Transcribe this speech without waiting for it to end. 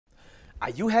Are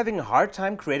you having a hard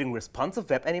time creating responsive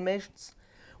web animations?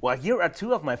 Well, here are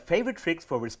two of my favorite tricks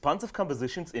for responsive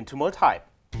compositions in Tumult Hype.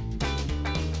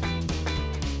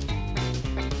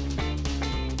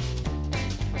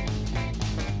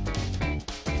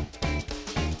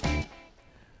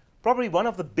 Probably one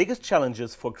of the biggest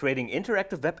challenges for creating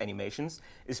interactive web animations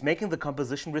is making the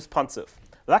composition responsive.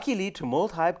 Luckily,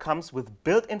 Tumult Hype comes with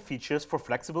built-in features for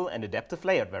flexible and adaptive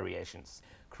layout variations.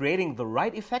 Creating the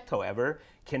right effect, however,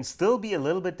 can still be a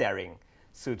little bit daring.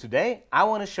 So today, I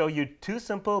want to show you two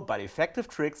simple but effective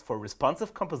tricks for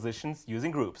responsive compositions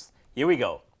using groups. Here we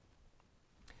go.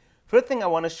 First thing I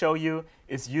want to show you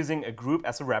is using a group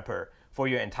as a wrapper for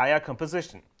your entire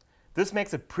composition. This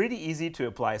makes it pretty easy to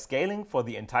apply scaling for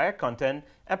the entire content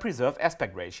and preserve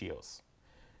aspect ratios.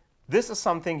 This is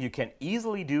something you can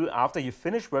easily do after you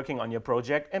finish working on your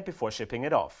project and before shipping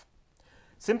it off.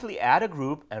 Simply add a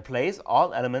group and place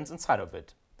all elements inside of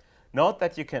it. Note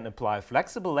that you can apply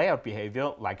flexible layout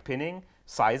behavior like pinning,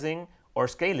 sizing, or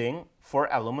scaling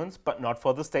for elements but not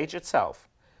for the stage itself.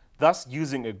 Thus,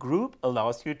 using a group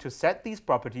allows you to set these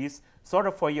properties sort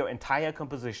of for your entire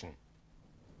composition.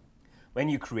 When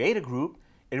you create a group,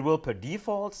 it will per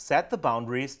default set the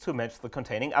boundaries to match the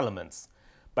containing elements,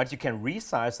 but you can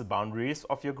resize the boundaries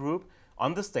of your group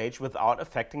on the stage without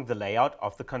affecting the layout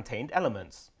of the contained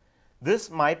elements.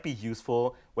 This might be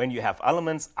useful when you have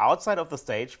elements outside of the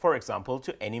stage, for example,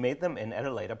 to animate them in at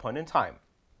a later point in time.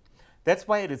 That's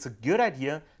why it is a good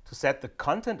idea to set the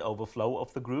content overflow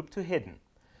of the group to hidden.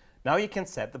 Now you can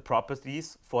set the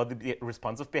properties for the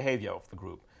responsive behavior of the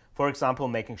group. For example,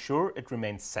 making sure it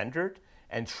remains centered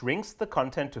and shrinks the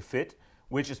content to fit,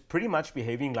 which is pretty much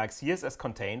behaving like CSS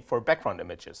contained for background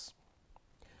images.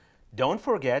 Don't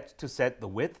forget to set the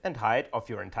width and height of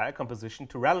your entire composition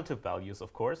to relative values,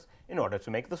 of course, in order to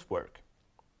make this work.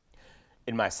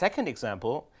 In my second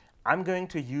example, I'm going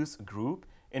to use a group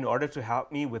in order to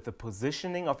help me with the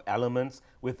positioning of elements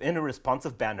within a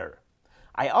responsive banner.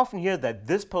 I often hear that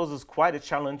this poses quite a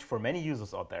challenge for many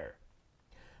users out there.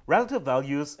 Relative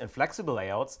values in flexible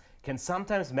layouts can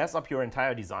sometimes mess up your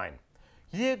entire design.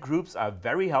 Here, groups are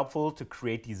very helpful to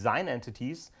create design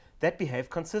entities that behave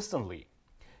consistently.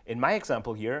 In my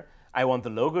example here, I want the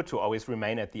logo to always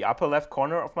remain at the upper left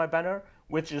corner of my banner,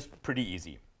 which is pretty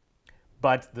easy.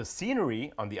 But the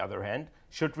scenery, on the other hand,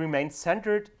 should remain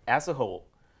centered as a whole.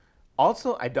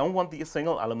 Also, I don't want the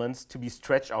single elements to be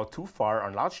stretched out too far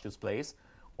on large displays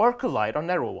or collide on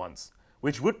narrow ones,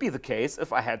 which would be the case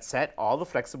if I had set all the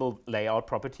flexible layout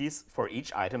properties for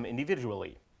each item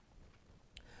individually.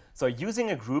 So using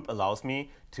a group allows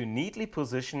me to neatly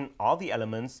position all the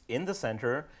elements in the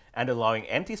center and allowing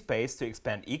empty space to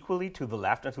expand equally to the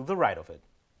left and to the right of it.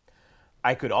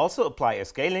 I could also apply a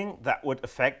scaling that would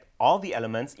affect all the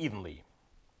elements evenly.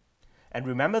 And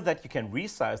remember that you can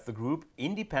resize the group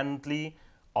independently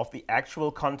of the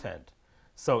actual content.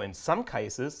 So in some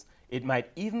cases, it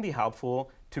might even be helpful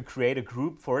to create a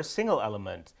group for a single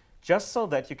element, just so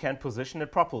that you can position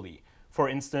it properly, for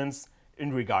instance,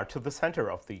 in regard to the center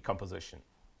of the composition.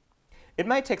 It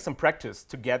might take some practice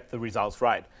to get the results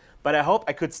right, but I hope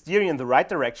I could steer you in the right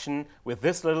direction with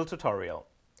this little tutorial.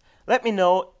 Let me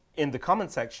know in the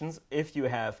comment sections if you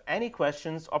have any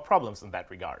questions or problems in that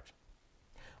regard.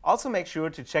 Also make sure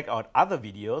to check out other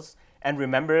videos and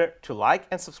remember to like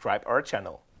and subscribe our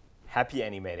channel. Happy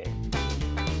animating!